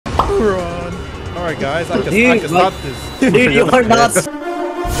Run. Alright, guys, I can stop this. Dude, you are not.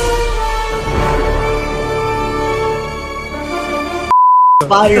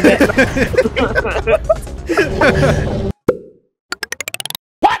 Spider-Man.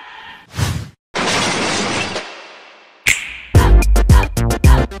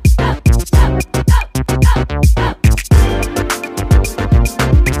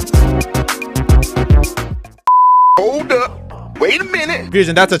 Hold up. Wait a minute.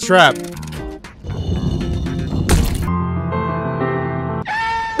 Fusion, that's a trap.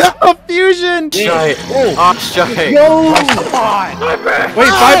 No, Fusion! Shite. Oh, shite. Yo! Come on! Wait,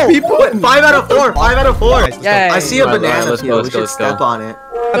 5 people? 5 out of 4. 5 out of 4. Yay. I see a banana let's peel. go, We should step on it.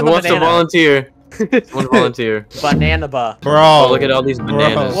 Who wants to volunteer? One volunteer. Banana bar. Bro. Oh, look at all these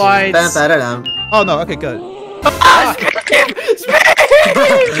bananas. What? Oh, no, okay, good.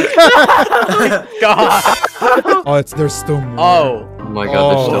 God. Oh, there's still more. Oh. Oh my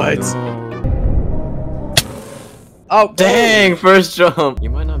god, there's so no. Oh. Dang, first jump. You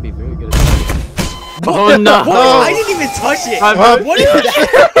might not be very good at that. Oh no. What? I didn't even touch it. What is that?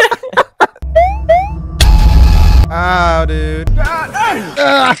 Ow, dude.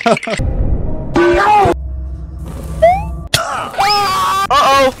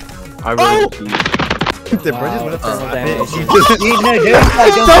 Uh-oh. I really The bridges went up there.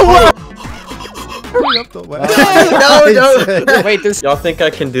 Hurry up, though. No. Wait, this. Y'all think I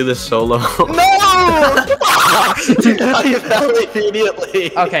can do this solo? No! I fell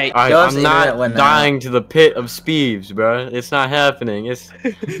immediately. Okay. I'm not dying to the pit of Speeves, bro. It's not happening. It's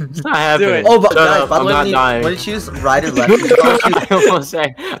not happening. Oh, but Shut guys, up. by the I'm way, not dying. when you choose right or left,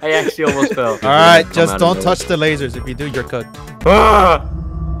 I actually almost fell. Alright, just don't touch the lasers. If you do, you're cooked. Ah!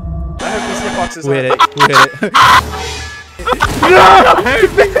 I hope this hitbox is We hit on. it. We hit it. No!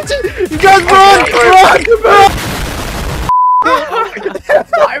 You guys run!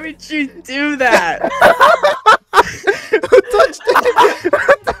 Why would you do that? Who touched it?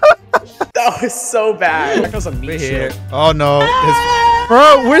 That was so bad. That was a meat We're here. shield. Oh no.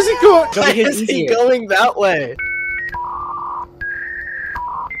 Bro, where's he going? Why is he going that way?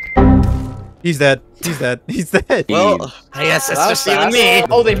 He's dead. He's dead. He's dead. Well, I guess it's That was just you and fast.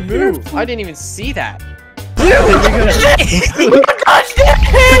 me. Oh, they moved. I didn't even see that.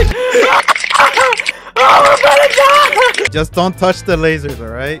 Just don't touch the lasers,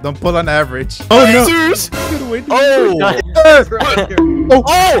 alright? Don't pull on average. Oh no! Lasers! Oh! Oh! Oh!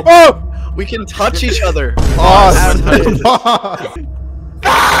 Oh! We can touch each other. Awesome!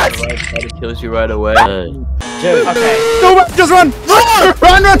 It kills you right away. Okay. No, just run! Run!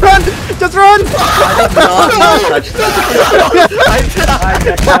 Run! Just run!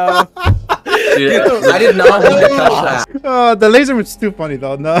 Dude, I did not want to touch that. Oh, the laser was too funny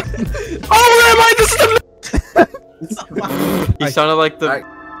though. No. Oh, where am I? This is the... he sounded like the...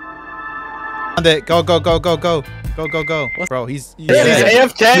 Go! Bro, he's He's dead.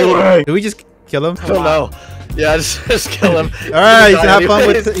 AFK. Do we just kill him? I don't know. Yeah, just kill him. Alright, he's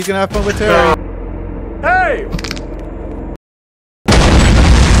gonna have fun with Terry. Hey!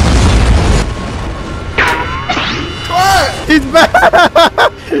 He's back!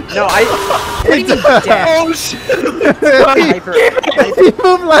 No, He's back! Oh shit! He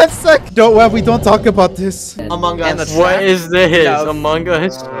moved last sec. We don't talk about this. Among Us. What is this? Yeah. Among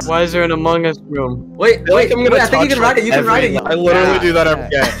Us? Why is there an Among Us room? Wait, I think you can write it. You can write it. I literally do that every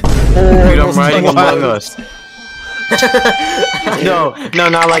day. Dude, I'm writing Among Us. No,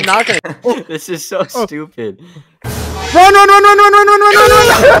 not like... I'm not gonna. This is so stupid. Run!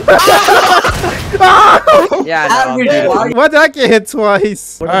 Yeah, no. Why did I get hit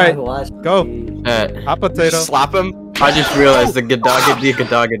twice? Alright, go. Hot potato. Just slap him. I just realized the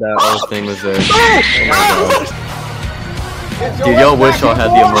Gadagada thing was there. Dude, y'all wish y'all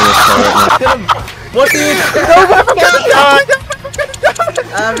had the Among Us car right now. What dude?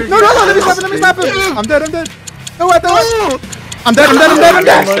 No, let me slap him. I'm dead. No, what the I'm dead.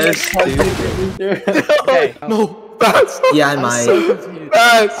 Okay. No, that's Yeah, I might.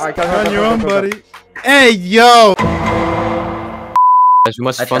 Alright, go. on your own, buddy. Hey, yo. Guys, we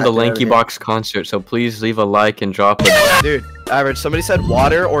must fund the Lanky Box concert, so please leave a like and drop a... Dude, average. Somebody said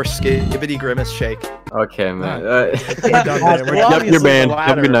water or skibbity grimace shake. Okay, man. We're done there. We're Yep, you're banned.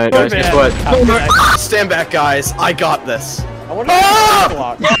 Have a good night, guys. Guess what? Stand back, guys. I got this. I wonder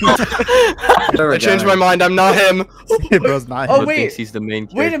I changed my mind. I'm not him. Bro's not Oh, him. wait. Thinks he's the main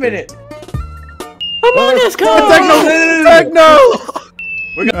character. Wait a minute. Among Us car! Techno!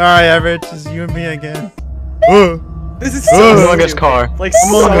 Alright, average. It's you and me again. This is so Among Us car. like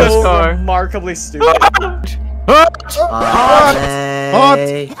Among Us so car. remarkably stupid. Hot!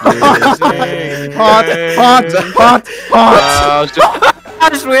 Uh,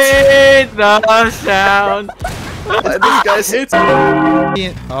 Sweet the sound. This guy's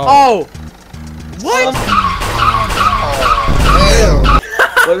Oh! What?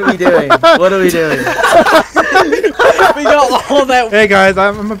 What are we doing? What are we doing? We got all that. Hey guys,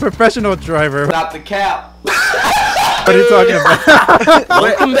 I'm a professional driver. Stop the cap. What are you talking about?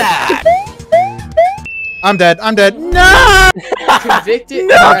 Welcome back. I'm dead. I'm dead. No! Convicted?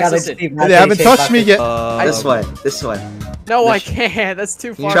 No. Alright, listen. They haven't touched me yet. This way. This way. No, I can't. That's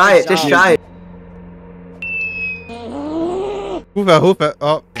too far. Try it. Just try it. Hoofa.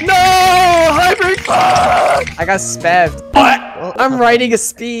 Oh. no hybrid. I got spabbed. What? I'm riding a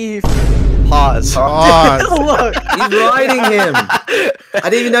speed. Pause. Oh. Look. He's riding him. I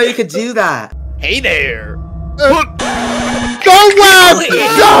didn't even know you could do that. Hey there. Go web!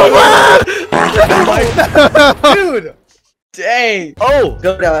 Dude. Dang. Oh.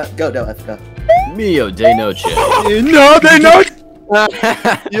 Go down. Go. Mio de noche. No, they know.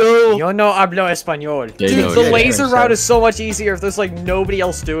 Yo. Yo no hablo español. They Dude, know the it. laser route is so much easier if there's like nobody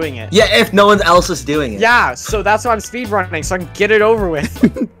else doing it. Yeah, if no one else is doing it. Yeah, so that's why I'm speedrunning, so I can get it over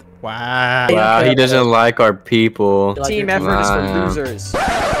with. Wow. Wow, he doesn't like our people. Team effort is for Wow. losers.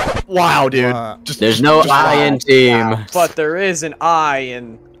 Wow, dude. Wow. There's no I in team. But there is an I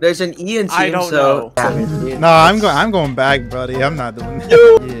in... There's an E in team, I don't so... know. No, I'm going back, buddy. I'm not doing that.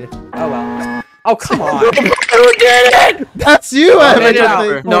 Yeah. Oh well. Oh, come on. Who did it? That's you, Oh, Evan. made it I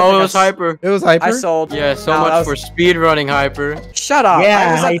think. out. No, it was Hyper. It was Hyper. I sold. Yeah, so No, much that for was- speedrunning, Hyper. Shut up.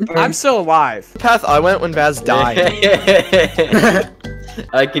 Yeah, I'm still alive. Path I went when Baz died.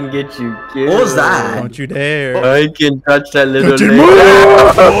 I can get you killed. What was that? Don't you dare. I can touch that little Don't you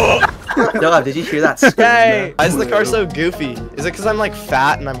lady. Dog, did you hear that scream? Hey. Why is the car so goofy? Is it because I'm like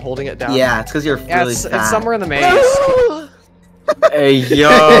fat and I'm holding it down? Yeah, it's because you're Yeah, really it's fat. somewhere in the maze. Hey, yo.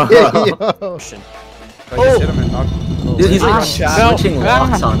 Yo. Oh. Oh, you hit him and knocked- Dude, he's like No. switching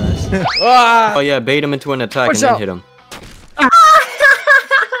locks on us. Ah. Oh yeah, bait him into an attack Watch and then out. hit him.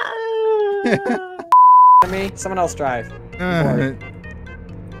 Me, someone else drive.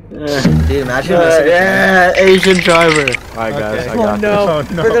 Dude, imagine this. Yeah, Asian driver. Alright guys, Okay. I Oh got this. no, Oh,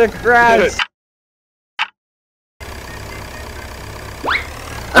 no. we're gonna crash.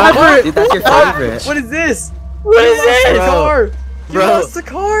 Dude, that's your favorite. What is this? What is You lost the this? car. You Bro. lost the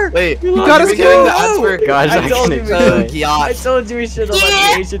car. Wait, You got us killed. Guys, I I told can you, explain. I yacht. told you we should have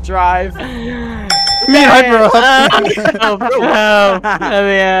let Asia drive. Me and Hyper. Help, help, let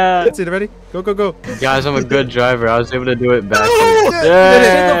me out. That's it, ready? Go. Guys, I'm a good driver. I was able to do it backwards.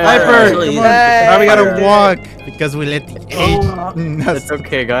 Yeah. Hyper, Actually, come on. Hey. Now we gotta walk because we let the It's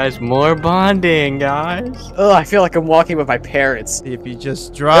okay, guys. More bonding, guys. Oh, I feel like I'm walking with my parents. If you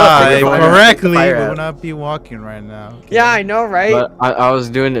just drive fire- correctly, we fire will out. not be walking right now. Okay? Yeah, I know, right? But I was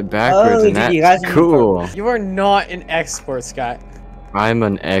doing it backwards, Oh, and did you that's guys- cool. You are not an expert, Scott. I'm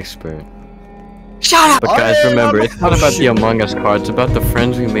an expert. Shut up! But guys, remember, it's not about the Among Us cards. It's about the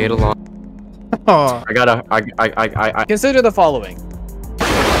friends we made along. Oh. I gotta. Consider the following.